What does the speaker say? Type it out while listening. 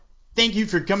thank you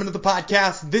for coming to the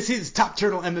podcast. This is Top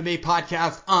Turtle MMA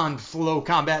Podcast on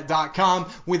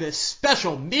FlowCombat.com with a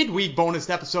special midweek bonus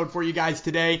episode for you guys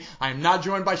today. I am not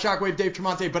joined by Shockwave Dave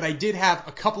Tremonte, but I did have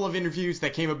a couple of interviews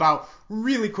that came about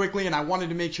really quickly, and I wanted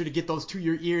to make sure to get those to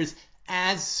your ears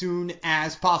as soon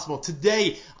as possible.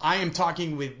 Today, I am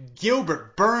talking with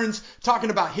Gilbert Burns, talking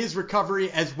about his recovery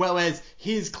as well as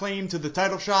his claim to the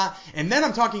title shot. And then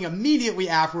I'm talking immediately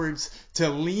afterwards to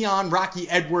Leon Rocky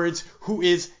Edwards, who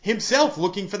is himself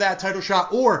looking for that title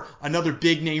shot or another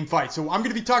big name fight. So I'm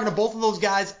going to be talking to both of those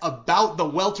guys about the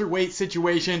welterweight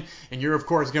situation, and you're of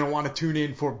course going to want to tune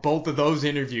in for both of those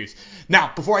interviews.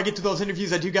 Now, before I get to those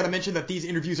interviews, I do got to mention that these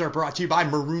interviews are brought to you by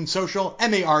Marune Social,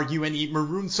 M-A-R-U-N-E.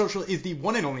 Marune Social is the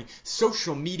one and only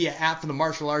social media app for the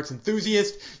martial arts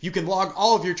enthusiast. You can log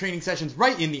all of your training sessions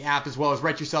right in the app, as well as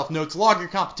write yourself notes, log your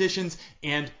competitions,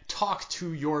 and talk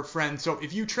to your friends. So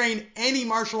if you train any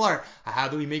martial art, I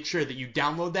highly make sure that you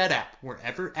download that app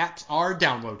wherever apps are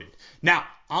downloaded. Now,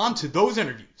 on to those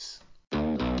interviews.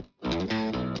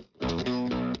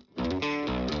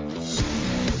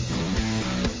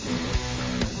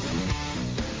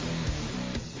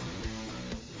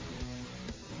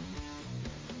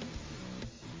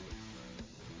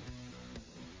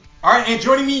 All right, and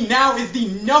joining me now is the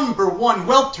number one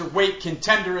welterweight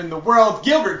contender in the world,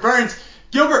 Gilbert Burns.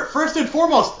 Gilbert, first and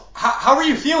foremost, how are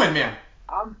you feeling, man?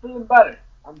 I'm feeling better.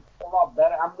 I'm a lot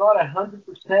better. I'm not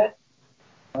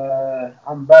 100%.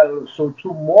 I'm better. So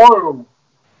tomorrow is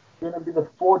going to be the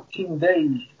 14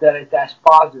 days that I test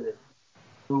positive.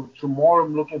 So tomorrow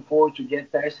I'm looking forward to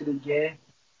get tested again.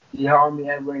 See how I'm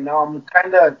at right now. I'm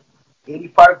kind of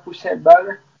 85%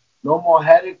 better. No more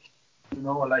headaches. You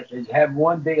know, like I have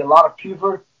one day a lot of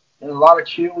fever and a lot of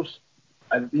chills.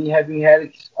 I've been having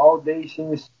headaches all day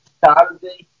since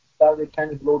Saturday. Saturday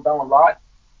kind of slowed down a lot.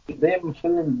 Today I'm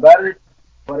feeling better,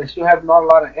 but I still have not a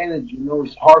lot of energy. You know,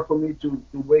 it's hard for me to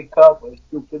wake up. I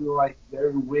still feel like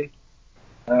very weak.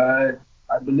 I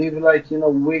believe like in a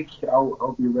week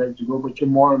I'll be ready to go. But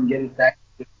tomorrow I'm getting back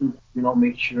to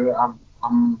make sure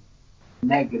I'm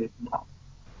negative now.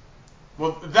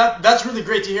 Well, that's really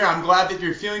great to hear. I'm glad that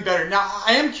you're feeling better. Now,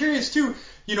 I am curious too.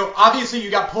 You know, obviously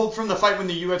you got pulled from the fight when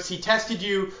the UFC tested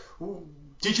you.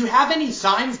 Did you have any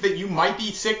signs that you might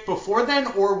be sick before then,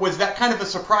 or was that kind of a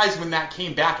surprise when that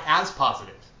came back as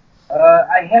positive?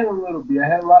 I had a little bit. I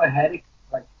had a lot of headaches,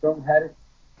 like strong headaches.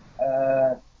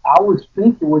 I was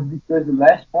thinking it was because the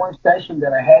last sparring session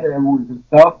that I had, it was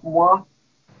a tough one.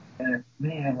 And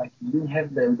man, like you didn't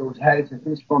have those headaches. I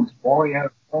think it's from sparring out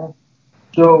of home.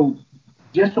 So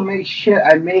just to make sure,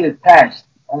 I made a test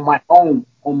on my own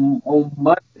on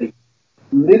Monday,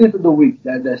 leading to the week.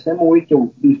 That same week,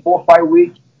 before fight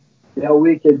week, that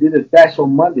week I did a test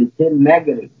on Monday, came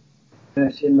negative. And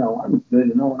I said, no, I'm good.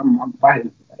 You know, I'm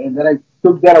fine. And then I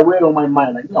took that away on my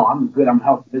mind. Like, no, I'm good. I'm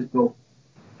healthy. Let's go.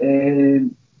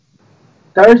 And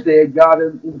Thursday, I got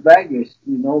in Vegas,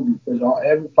 you know, because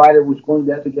every fighter was going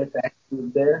there to get the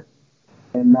was there.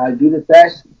 And I did the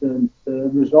test. The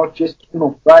result just came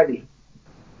on Friday.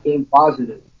 Came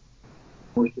positive.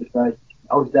 Which is like,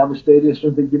 I was devastated as soon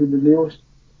as they gave me the news.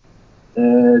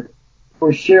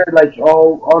 For sure, like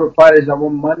all the fighters, I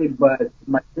want money, but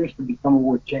my dream to become a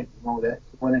world champion. You know that.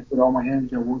 So when I put all my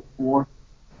hands and work for,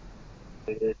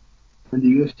 when the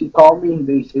UFC called me,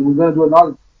 they said we're gonna do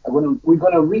another. We're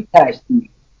gonna retest you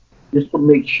just to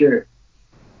make sure.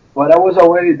 But I was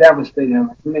already devastated. I'm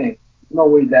like, man, no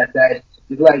way that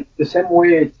it's like the same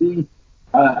way I see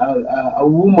a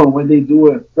woman when they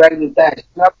do a pregnant test. It's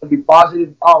not gonna be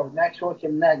positive. Oh, next one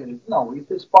came negative. No,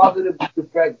 if it's positive, you're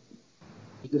pregnant.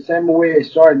 It's the same way I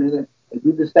started. And I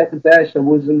did the second test. I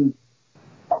wasn't.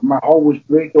 My heart was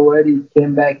break already.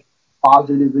 Came back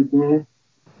positive again,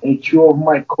 and two of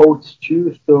my coats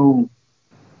too. So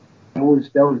that was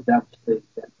devastating.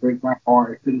 That break my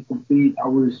heart. I couldn't compete. I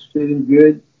was feeling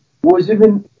good. Was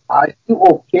even I still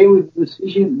okay with the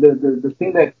decision. The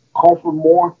thing that comfort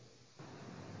more,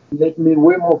 make me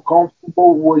way more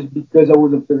comfortable was because I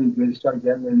wasn't feeling good. I started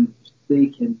getting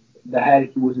sick and the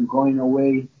headache wasn't going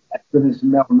away. I couldn't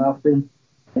smell nothing,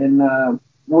 and it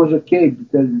was okay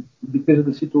because of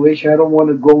the situation. I don't want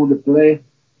to go to play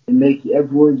and make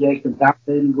everyone get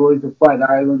contaminated and go into Fight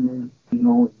Island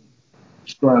and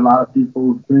destroy a lot of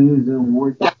people's dreams and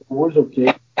work. It was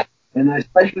okay, and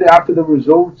especially after the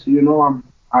results,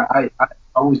 I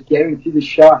was guaranteed the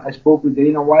shot. I spoke with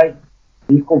Dana White.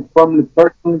 He confirmed it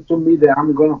personally to me that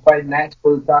I'm going to fight next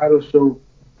for the title. So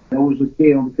that was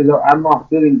okay because I'm not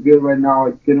feeling good right now.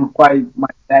 I couldn't fight my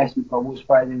best if I was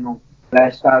fighting on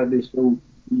last Saturday. So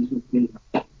he's okay.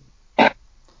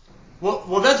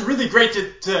 Well, that's really great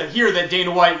to hear that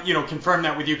Dana White, confirmed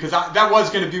that with you, because that was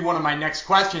going to be one of my next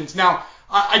questions. Now,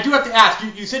 I do have to ask,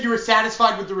 you said you were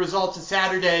satisfied with the results of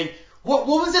Saturday. What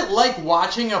was it like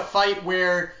watching a fight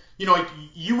where,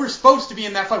 you were supposed to be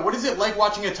in that fight? What is it like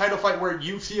watching a title fight where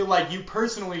you feel like you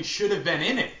personally should have been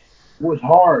in it? It was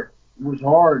hard. It was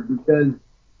hard because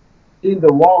seeing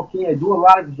the walk in, I do a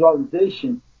lot of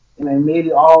visualization, and I made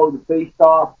it all the face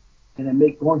off, and I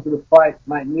make going to the fight.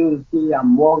 My immunity,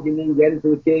 I'm walking in, getting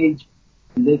to the cage,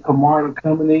 and then Kamara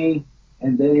coming in,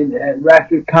 and then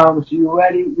referee comes, you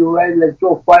ready, let's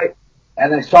go fight.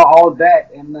 And I saw all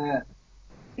that, and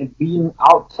being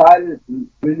outside and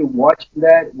really watching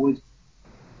that was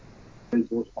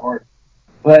hard.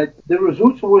 But the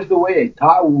results was the way I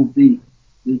thought it would be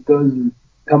because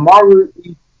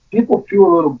Kamaru, people feel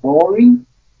a little boring,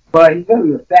 but he's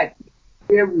very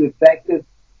effective,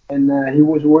 and he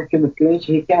was working the clinch.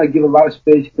 He kind of give a lot of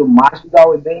space to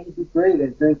Masvidal, and then he did great.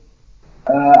 I think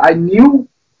I knew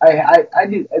I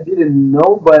didn't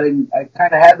know, but I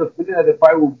kind of had the feeling that the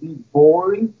fight would be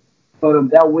boring.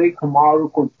 But that way,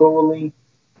 Kamaru controlling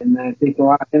and take a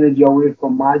lot of energy away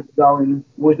from Masvidal, and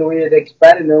was the way it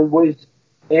expected and was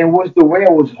the way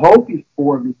I was hoping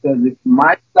for because if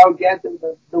Masvidal gets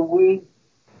the win,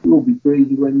 he will be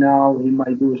crazy right now. He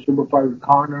might do a super fight with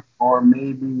Connor or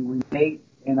maybe with Nate,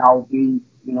 and I'll be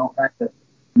kind of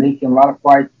making a lot of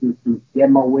fights to get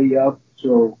my way up.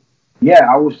 So yeah,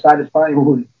 I was satisfied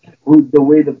with the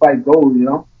way the fight goes.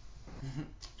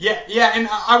 Yeah, and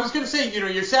I was gonna say,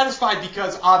 you're satisfied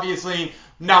because obviously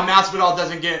now Masvidal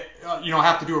doesn't get,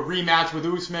 have to do a rematch with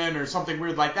Usman or something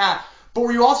weird like that. But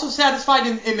were you also satisfied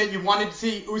in that you wanted to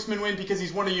see Usman win because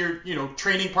he's one of your,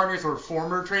 training partners or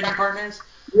former training partners?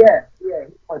 Yeah. He's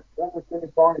my former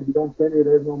training partner. He don't train with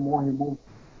us no more. He moved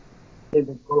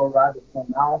in Colorado for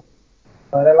now.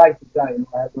 But I like the guy.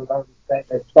 I have a lot of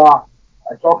respect. I saw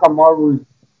Kamaru's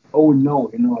oh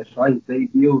no. I saw his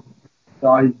debut.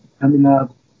 Saw his coming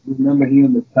up. Remember him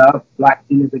in the tough black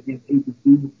teams against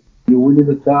ATC. You're winning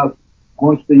the tough,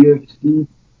 going to the UFC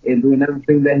and doing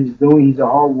everything that he's doing. He's a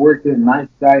hard worker, nice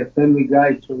guy, a family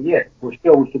guy. So yeah, for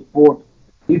sure we support.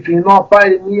 If you're not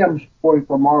fighting me, I'm supporting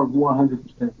Kamaru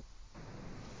 100%.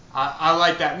 I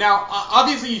like that. Now,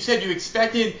 obviously, you said you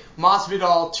expected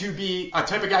Masvidal to be a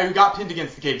type of guy who got pinned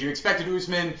against the cage. You expected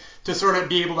Usman to sort of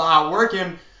be able to outwork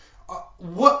him.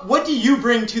 What do you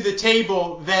bring to the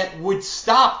table that would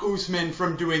stop Usman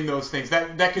from doing those things?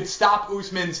 That could stop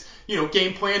Usman's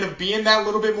game plan of being that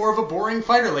little bit more of a boring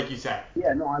fighter, like you said.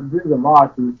 Yeah, no, I bring a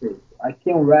lot to the table. I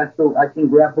can wrestle. I can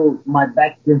grapple my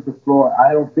back against the floor.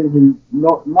 I don't think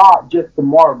not just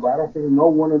tomorrow, but I don't think no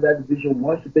one in that division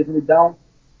wants to take me down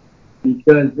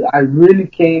because I really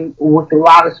came with a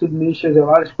lot of submissions, a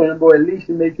lot of scramble, at least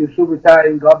to make you super tired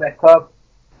and got back up.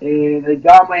 And I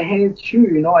got my hands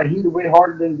too, I hit way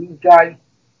harder than these guys.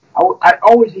 I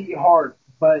always hit hard,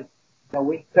 but the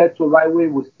weight cut to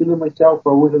lightweight was killing myself. I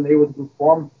wasn't able to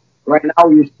perform. Right now,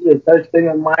 you see a touch thing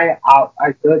on my out.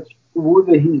 I touch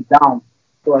Woodley, he's down.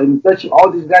 So I'm touching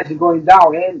all these guys are going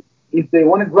down. And if they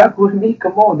want to grapple with me,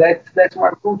 come on. That's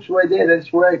my roots right there.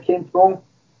 That's where I came from.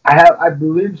 I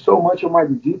believe so much in my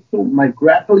jiu-jitsu, my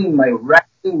grappling, my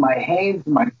wrestling, my hands,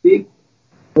 my feet.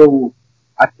 So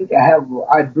I think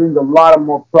I bring a lot of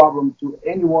more problems to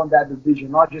anyone in that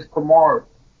division, not just Kamara,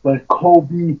 but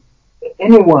Kobe,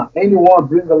 anyone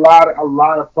bring a lot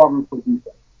of problems for these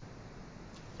guys.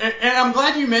 And I'm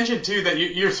glad you mentioned too that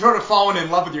you're sort of falling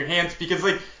in love with your hands because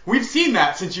like we've seen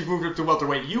that since you've moved up to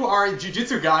welterweight. You are a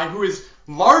jiu-jitsu guy who has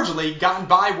largely gotten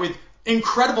by with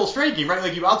incredible striking, right?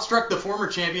 Like you outstruck the former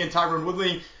champion Tyron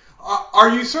Woodley. Are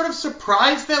you sort of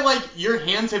surprised that like your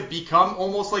hands have become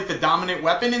almost like the dominant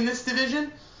weapon in this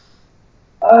division?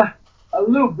 Uh, a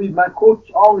little bit. My coach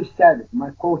always said it.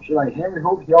 My coach, like Henry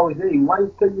Hoops, he always said, "Why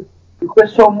you cut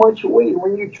so much weight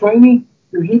when you're training?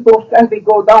 You hit those guys, they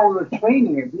go down with the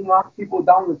training, and we knock people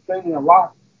down with training a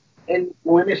lot." And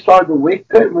when I started the weight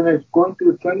cut, when I was going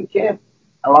through the training camp,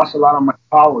 I lost a lot of my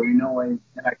power, and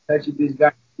I touched these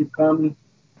guys keep coming,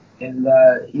 and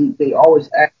they always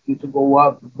ask you to go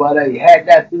up. But I had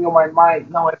that thing on my mind.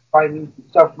 No, everybody needs to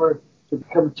suffer to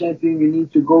become a champion. You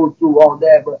need to go through all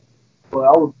that. But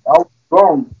I was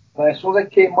wrong. But as soon as I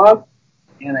came up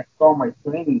and I saw my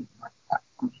training,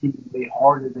 I'm hitting way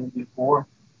harder than before,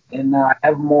 and I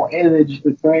have more energy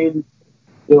to train.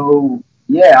 So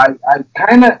yeah, I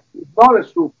kind of it's not a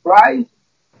surprise,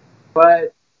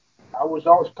 but I was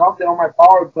always confident on my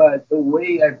power, but the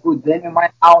way I put them in my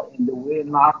out and the way I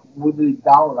knocked Woodley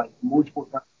down like multiple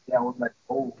times, yeah, I was like,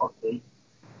 oh, okay.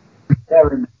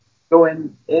 Very nice. So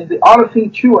and the other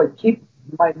thing too, I keep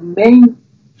my main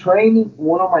training.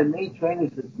 One of my main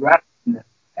trainings is grappling.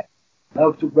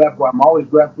 love to grapple. I'm always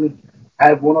grappling. I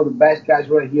have one of the best guys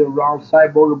right here around,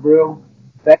 Cyborg Gabriel.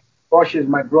 That Josh is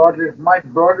my brother. My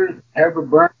brother, Herbert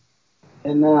Burns.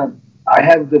 And I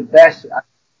have the best,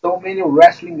 so many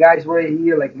wrestling guys right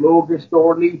here, like Logan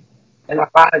Storley, and a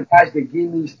lot of guys that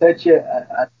give me such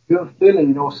a good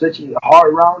feeling, such a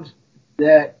hard rounds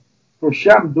that for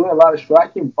sure I'm doing a lot of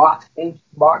striking, boxing.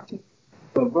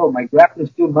 But bro, my grappling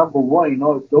is still number one.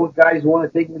 If those guys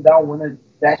want to take me down, want to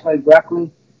dash my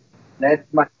grappling, that's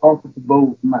my comfort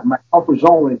zone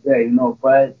right there.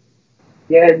 But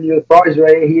yeah, and your authorities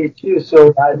right here too.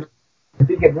 So I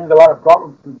think it brings a lot of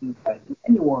problems to these guys, to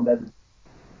anyone that.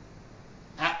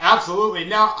 Absolutely.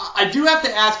 Now, I do have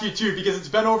to ask you too, because it's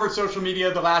been over social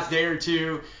media the last day or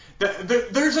two.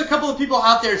 There's a couple of people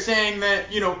out there saying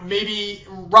that maybe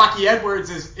Rocky Edwards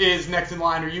is next in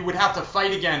line, or you would have to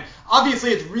fight again.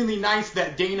 Obviously, it's really nice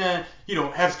that Dana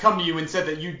has come to you and said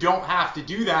that you don't have to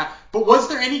do that. But was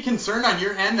there any concern on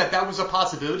your end that was a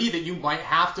possibility that you might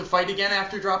have to fight again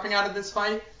after dropping out of this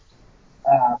fight?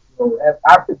 So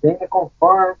after Dana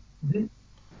confirmed,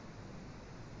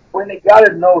 when they got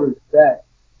a notice that's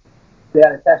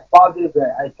positive,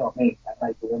 that I thought, hey, I'd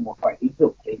like to do one more fight. He's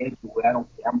okay. Anyway, I don't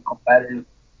care. I'm competitive,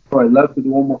 so I'd love to do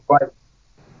one more fight.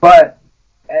 But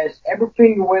as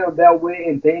everything went that way,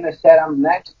 and Dana said I'm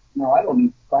next, no, I don't need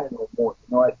to fight no more.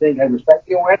 I think I respect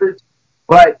Leon Edwards,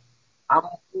 but I'm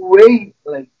way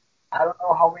like I don't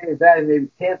know how many is that, maybe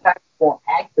 10 times more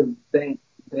active than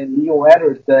Leon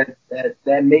Edwards that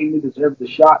made me deserve the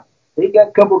shot. He got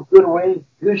a couple of good wins,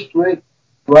 good streak,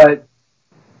 but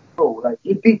like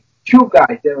he beat two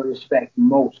guys that I respect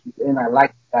most, and I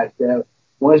like the guys that.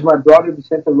 One is my brother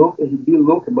Vicente Luque. He beat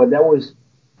Luque, but that was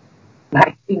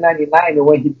 1999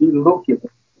 when he beat Luque.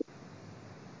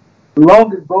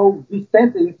 Long ago,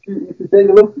 Vicente, if you take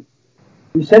a look,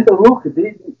 Vicente Luque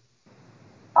did.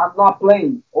 I'm not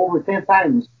playing over 10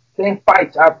 times, 10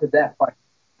 fights after that fight.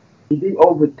 He did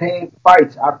over 10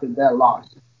 fights after that loss.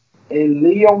 And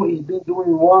Leon, he's been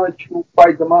doing 1 or 2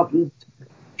 fights a month.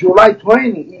 July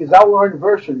 20 is our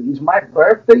anniversary. It's my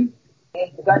birthday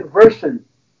and his anniversary.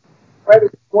 Right,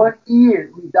 1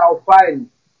 year without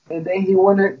fighting, and then he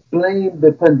want to blame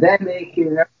the pandemic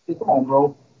and everything. Come on,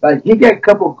 bro. Like he got a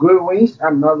couple good wins.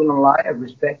 I'm not gonna lie, I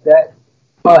respect that,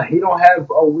 but he don't have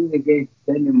a win against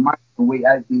Daniel Mike the way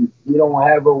I did. He don't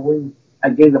have a win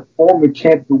against a former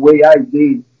champ the way I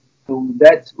did. So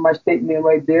that's my statement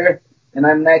right there. And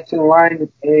I'm next in line,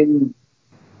 and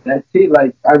that's it.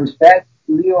 Like I respect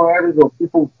Leo Evans or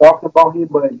people talking about him,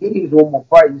 but he needs one more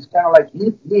fight. It's kind of like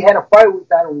he had a fight with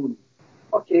Tyron Woodley.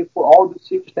 Okay, for all the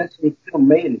circumstances, he could have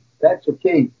made it. That's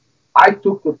okay. I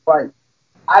took the fight.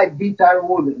 I beat Tyron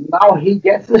Woodley. Now he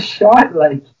gets a shot.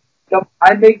 Like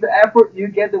I make the effort, you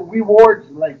get the rewards.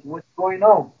 Like what's going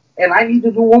on? And I need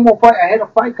to do one more fight. I had a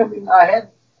fight coming. I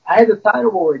had the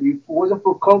title already. If it wasn't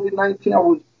for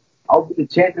COVID-19, I'll be the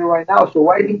champion right now. So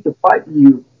why need to fight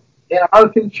you? And I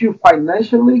think you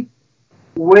financially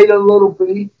wait a little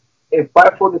bit and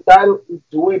fight for the title. It's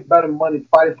way better money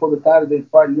fighting for the title than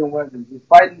fighting Leon Edwards. If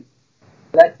fighting,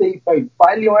 let's say if I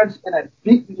fight Leon Edwards and I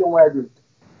beat Leon Edwards,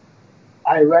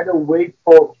 I rather wait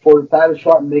for the title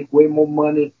shot and make way more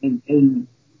money and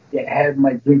yeah, have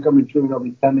my dream coming true of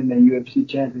becoming a UFC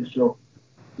champion. So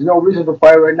there's no reason to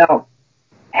fight right now.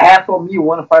 Half of me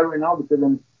want to fight right now because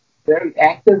I'm very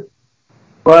active,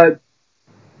 but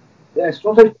as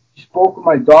soon as I spoke with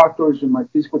my doctors and my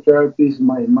physical therapist,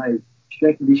 my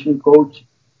strength conditioning coach,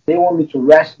 they want me to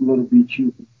rest a little bit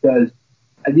too because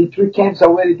I did 3 camps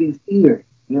already this year.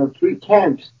 3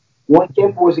 camps. One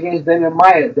camp was against Daniel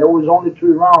Maia. There was only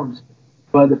 3 rounds.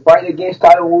 But the fight against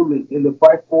Tyler Woodley and the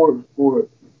fight for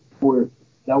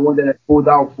that one that I pulled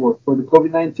out for the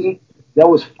COVID-19, that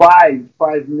was 5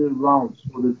 minute rounds.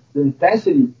 So the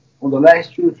intensity on the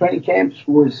last 2 training camps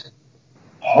was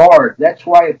hard. That's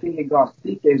why I think I got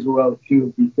sick as well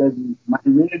too, because my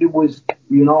immunity was, I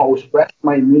was pressing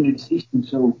my immunity system.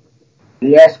 So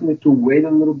they asked me to wait a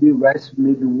little bit, rest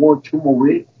maybe 1 or 2 more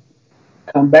weeks,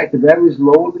 come back very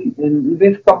slowly, and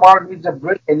even if Kamar needs a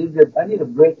break, I need a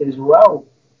break as well.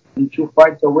 And 2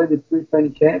 fights away the 3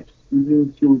 training camps,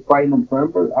 even to fight in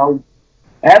November.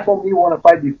 Half of me want to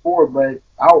fight before, but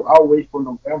I'll wait for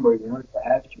November, if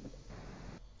I have to.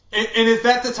 And is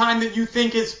that the time that you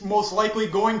think is most likely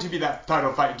going to be that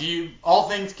title fight? Do you, all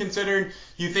things considered,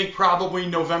 you think probably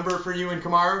November for you and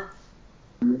Kamaru?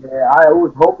 Yeah, I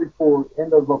was hoping for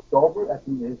end of October. I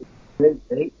think it's a great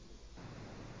date.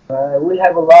 We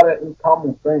have a lot of in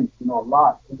common friends, a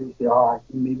lot. And they say, oh, I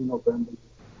think maybe November.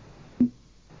 We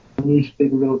need to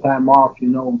take a little time off,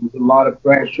 with a lot of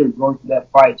pressure going to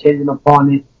that fight, changing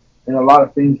opponent. and a lot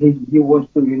of things. He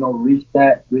wants to,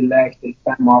 reset, relax, take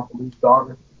time off of his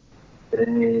daughter,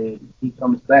 and he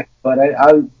comes back. But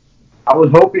I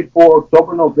was hoping for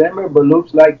October, November, but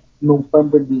looks like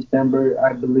November, December.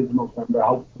 I believe November. I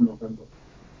hope for November.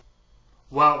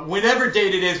 Well, whatever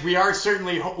date it is, we are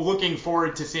certainly looking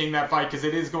forward to seeing that fight because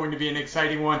it is going to be an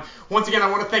exciting one. Once again,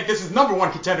 I want to thank this is number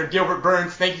one contender, Gilbert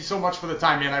Burns. Thank you so much for the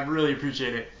time, man. I really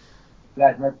appreciate it.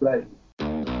 That's my pleasure.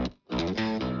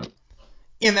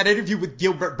 And that interview with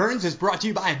Gilbert Burns is brought to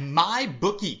you by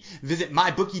MyBookie. Visit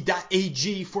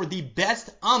mybookie.ag for the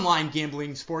best online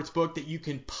gambling sportsbook that you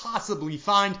can possibly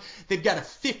find. They've got a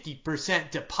 50%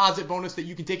 deposit bonus that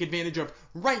you can take advantage of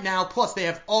right now. Plus, they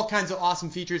have all kinds of awesome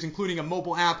features, including a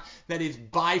mobile app that is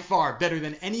by far better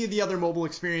than any of the other mobile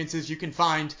experiences you can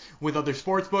find with other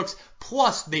sportsbooks.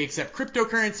 Plus, they accept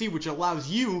cryptocurrency, which allows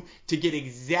you to get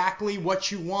exactly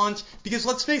what you want. Because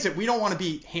let's face it, we don't want to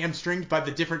be hamstringed by the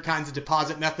different kinds of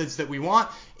deposit methods that we want.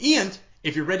 And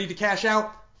if you're ready to cash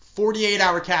out,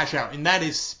 48-hour cash out. And that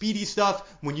is speedy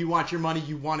stuff. When you want your money,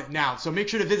 you want it now. So make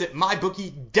sure to visit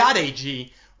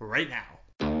mybookie.ag right now.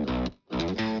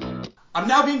 I'm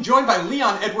now being joined by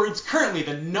Leon Edwards, currently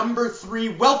the number 3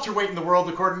 welterweight in the world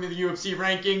according to the UFC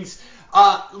rankings.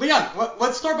 Leon,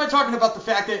 let's start by talking about the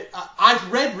fact that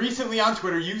I've read recently on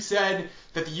Twitter you said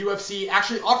that the UFC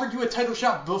actually offered you a title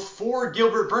shot before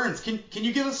Gilbert Burns. Can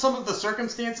you give us some of the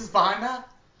circumstances behind that?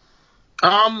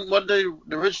 Well, they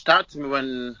reached out to me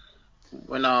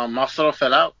when Marcelo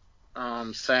fell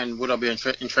out, saying would I be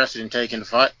interested in taking the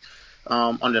fight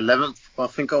on the 11th. I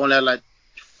think I only had like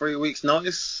 3 weeks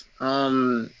notice.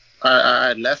 I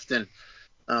had left and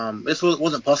this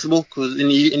wasn't possible because in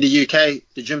the UK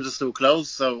the gyms are still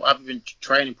closed, so I've been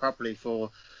training properly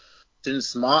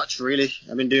since March. Really,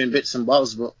 I've been doing bits and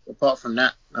bobs, but apart from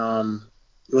that,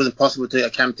 it wasn't possible to get a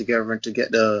camp together and to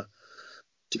get the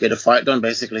fight done,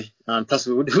 basically. Plus,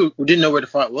 we didn't know where the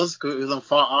fight was because it was on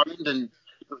Far Island, and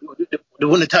they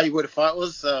wouldn't tell you where the fight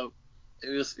was, so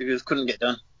it couldn't get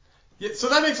done. Yeah, so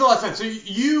that makes a lot of sense. So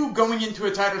you going into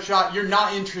a title shot, you're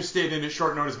not interested in a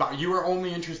short notice bout. You are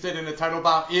only interested in a title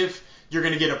bout if you're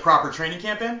going to get a proper training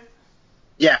camp in?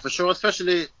 Yeah, for sure.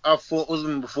 Especially I've fought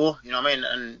Usman before, you know what I mean,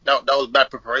 and that was bad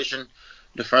preparation.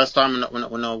 The first time when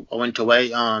I went away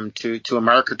to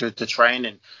America to train,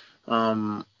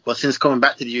 and but since coming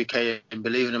back to the UK and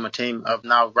believing in my team, I've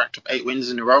now racked up 8 wins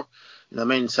in a row. You know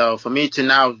what I mean? So for me to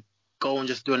now go and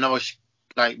just do another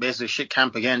basically shit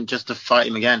camp again just to fight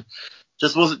him again,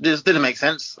 just didn't make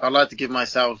sense. I'd like to give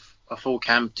myself a full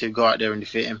camp to go out there and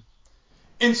defeat him.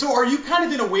 And so are you kind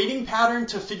of in a waiting pattern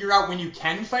to figure out when you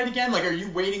can fight again? Like, are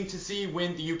you waiting to see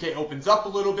when the UK opens up a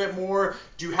little bit more?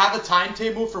 Do you have a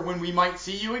timetable for when we might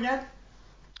see you again?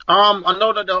 I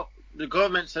know that the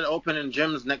government said opening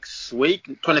gyms next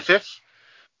week, 25th.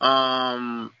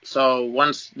 So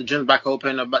once the gym's back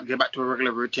open, I'll get back to a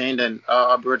regular routine, then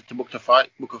I'll be ready to book a fight.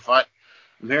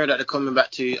 I'm hearing that they're coming back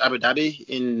to Abu Dhabi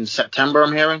in September.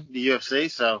 I'm hearing the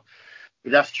UFC. So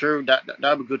if that's true,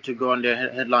 that'd be good to go on their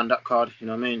headline that card. You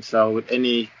know what I mean? So with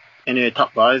any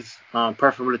top guys,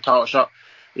 preferably title shot.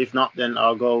 If not, then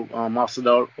I'll go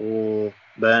Masvidal or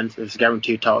Burns. It's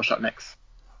guaranteed title shot next.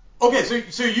 Okay,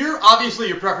 so you're obviously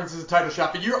your preference is a title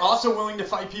shot, but you're also willing to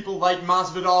fight people like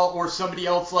Masvidal or somebody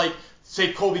else like,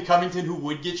 say, Colby Covington, who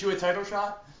would get you a title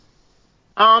shot?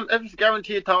 If it's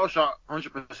guaranteed title shot,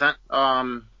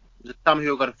 100%. Just tell me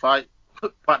who got to fight,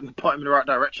 point me in the right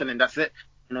direction, and that's it.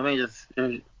 You know what I mean? Just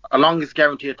as long as it's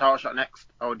guaranteed a title shot next,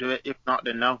 I'll do it. If not,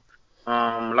 then no.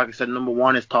 Like I said, number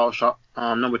 1 is title shot.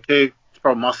 Number 2 is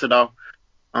probably Masvidal.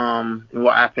 And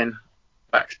what happened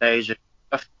backstage,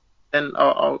 then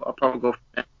I'll probably go from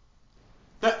there.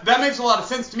 That makes a lot of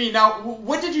sense to me. Now,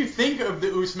 what did you think of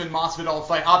the Usman Masvidal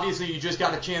fight? Obviously, you just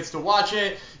got a chance to watch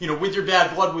it. You know, with your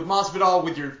bad blood with Masvidal,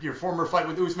 with your former fight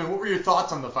with Usman, what were your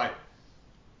thoughts on the fight?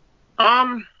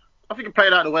 I think it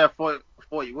played out the way I thought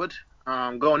he would.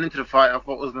 Going into the fight, I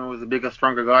thought Usman was a bigger,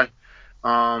 stronger guy.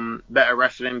 Better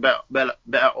wrestling,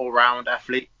 better all-round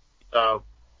athlete. So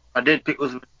I did pick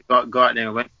Usman to go out there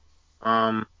and win.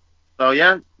 So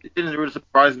yeah, it didn't really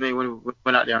surprise me when we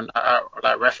went out there and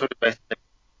like wrestled basically.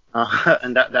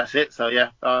 And that's it. So yeah,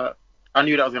 I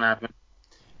knew that was gonna happen.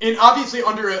 And obviously,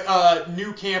 under a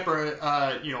new camp or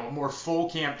a more full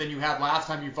camp than you had last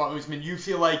time you fought Usman, you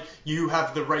feel like you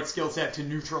have the right skill set to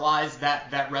neutralize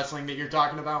that wrestling that you're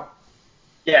talking about.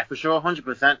 Yeah, for sure,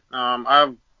 100%.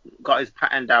 I've got his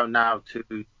pattern down now to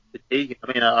the T. I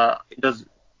mean, it does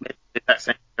the exact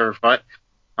same every fight.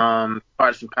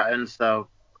 Quite some patterns. So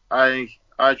I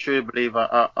truly believe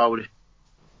I would.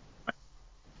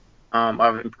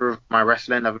 I've improved my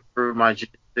wrestling. I've improved my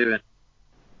jiu-jitsu, and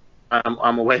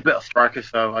I'm a way better striker,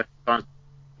 so I can't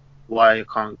why I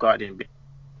can't go out there and beat.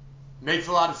 Makes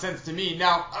a lot of sense to me.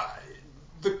 Now,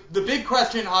 the big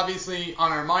question, obviously,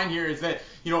 on our mind here is that,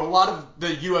 a lot of the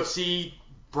UFC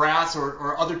brass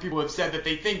or other people have said that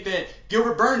they think that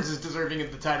Gilbert Burns is deserving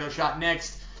of the title shot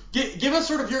next. Give us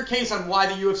sort of your case on why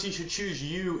the UFC should choose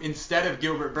you instead of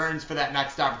Gilbert Burns for that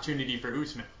next opportunity for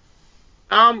Usman.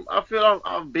 I feel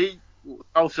I've beat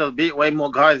way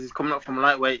more guys. He's coming up from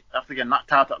lightweight after getting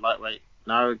knocked out at lightweight.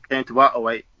 Now he came to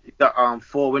welterweight. He got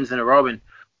 4 wins in a row. And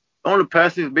the only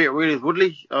person who's beat really is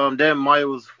Woodley. Dan Maia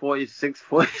was 46,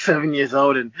 47 years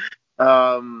old, and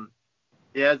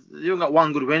you got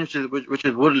one good win, which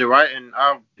is Woodley, right? And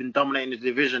I've been dominating the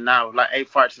division now, like 8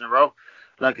 fights in a row,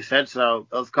 like I said. So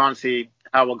I just can't see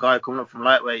how a guy coming up from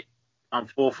lightweight on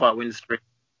 4-fight win streak,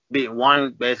 beating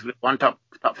one top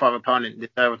 5 opponent,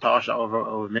 deserve a title shot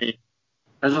over me.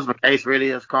 That's just my case,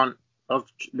 really. I just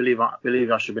believe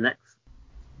I should be next.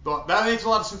 Well, that makes a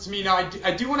lot of sense to me. Now,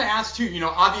 I do want to ask too.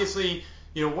 Obviously,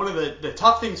 one of the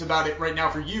tough things about it right now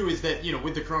for you is that,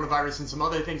 with the coronavirus and some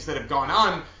other things that have gone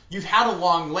on, you've had a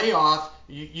long layoff.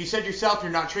 You said yourself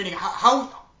you're not training.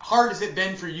 How hard has it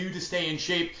been for you to stay in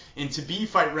shape and to be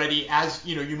fight ready as,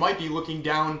 you might be looking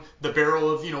down the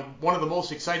barrel of, one of the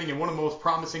most exciting and one of the most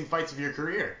promising fights of your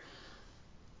career?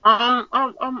 I'm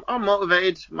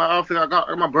motivated. I think I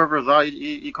got my brother as well.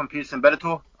 He competes in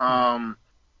Bellator.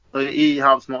 So he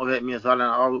helps motivate me as well, and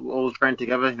I always train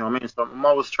together. You know what I mean? So I'm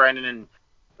always training and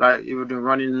like either doing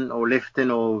running or lifting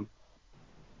or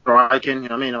striking. You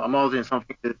know what I mean? I'm always doing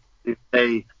something to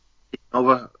stay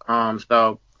over.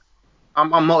 So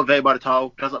I'm motivated by the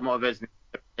title. That's what motivates me.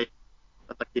 That's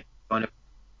what keeps me going.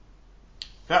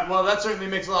 That certainly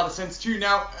makes a lot of sense too.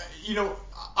 Now,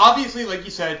 obviously, like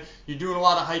you said, you're doing a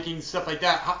lot of hiking, stuff like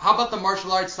that. How about the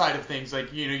martial arts side of things?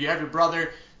 Like, you have your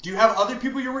brother. Do you have other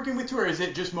people you're working with too, or is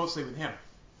it just mostly with him?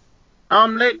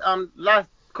 Last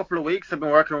couple of weeks I've been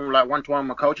working with like one-to-one with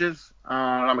my coaches.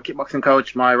 I'm a kickboxing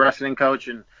coach, my wrestling coach,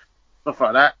 and stuff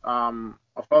like that.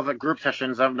 As far as like group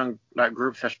sessions, I've done like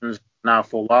group sessions now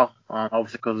for a while,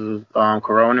 obviously because of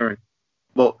Corona.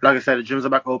 But like I said, the gyms are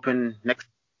back open next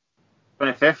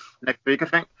 25th, next week I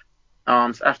think.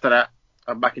 So after that,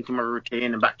 I'm back into my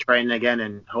routine and back training again,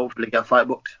 and hopefully get a fight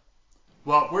booked.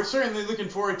 Well, we're certainly looking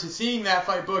forward to seeing that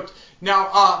fight booked.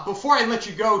 Now, before I let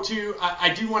you go, too,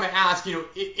 I do want to ask,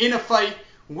 in a fight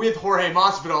with Jorge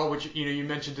Masvidal, which, you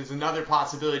mentioned is another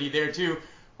possibility there, too,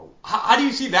 how do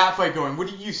you see that fight going? What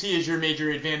do you see as your major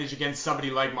advantage against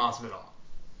somebody like Masvidal?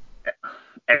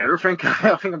 Everything.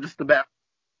 I think I'm just a better.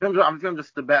 I'm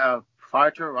just a better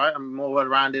fighter, right? I'm more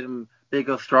well-rounded. I'm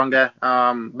bigger, stronger,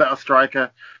 better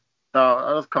striker. So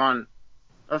I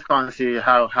just can't see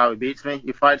how he beats me.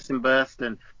 He fights in burst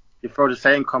and you throw the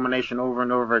same combination over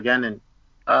and over again, and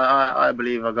I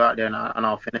believe I got there and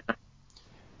I'll finish him.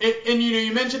 And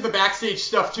you mentioned the backstage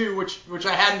stuff too, which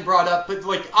I hadn't brought up, but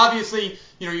like obviously,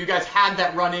 you guys had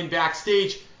that run in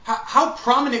backstage. How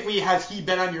prominently has he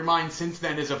been on your mind since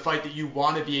then as a fight that you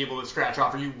want to be able to scratch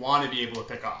off or you want to be able to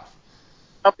pick off?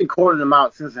 I've been calling him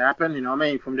out since it happened. You know what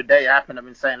I mean? From the day it happened, I've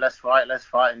been saying let's fight,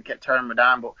 and kept turning me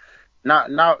down. But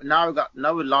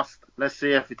now we lost. Let's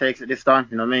see if he takes it this time.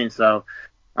 You know what I mean? So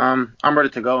I'm ready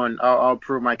to go, and I'll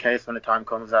prove my case when the time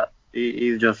comes that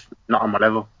he's just not on my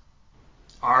level.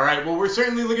 All right. Well, we're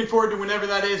certainly looking forward to whenever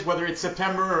that is, whether it's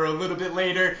September or a little bit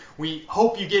later. We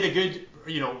hope you get a good,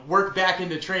 work back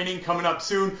into training coming up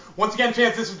soon. Once again,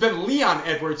 fans, this has been Leon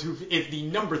Edwards, who is the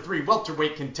number 3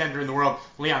 welterweight contender in the world.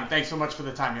 Leon, thanks so much for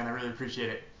the time, man. I really appreciate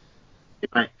it.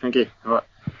 All right. Thank you. All right.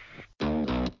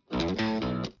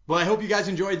 Well, I hope you guys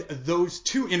enjoyed those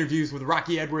 2 interviews with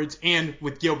Rocky Edwards and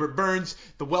with Gilbert Burns.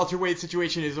 The welterweight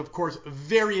situation is, of course,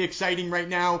 very exciting right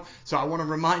now. So I want to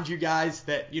remind you guys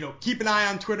that, keep an eye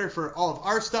on Twitter for all of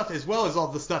our stuff as well as all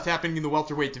the stuff happening in the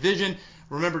welterweight division.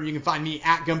 Remember, you can find me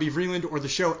at Gumby Vreeland or the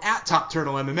show at Top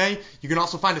Turtle MMA. You can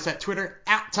also find us at Twitter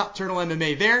at Top Turtle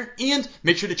MMA there. And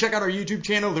make sure to check out our YouTube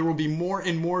channel. There will be more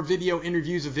and more video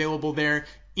interviews available there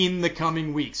in the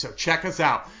coming weeks. So check us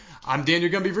out. I'm Daniel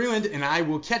Gumby Vreeland, and I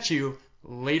will catch you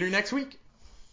later next week.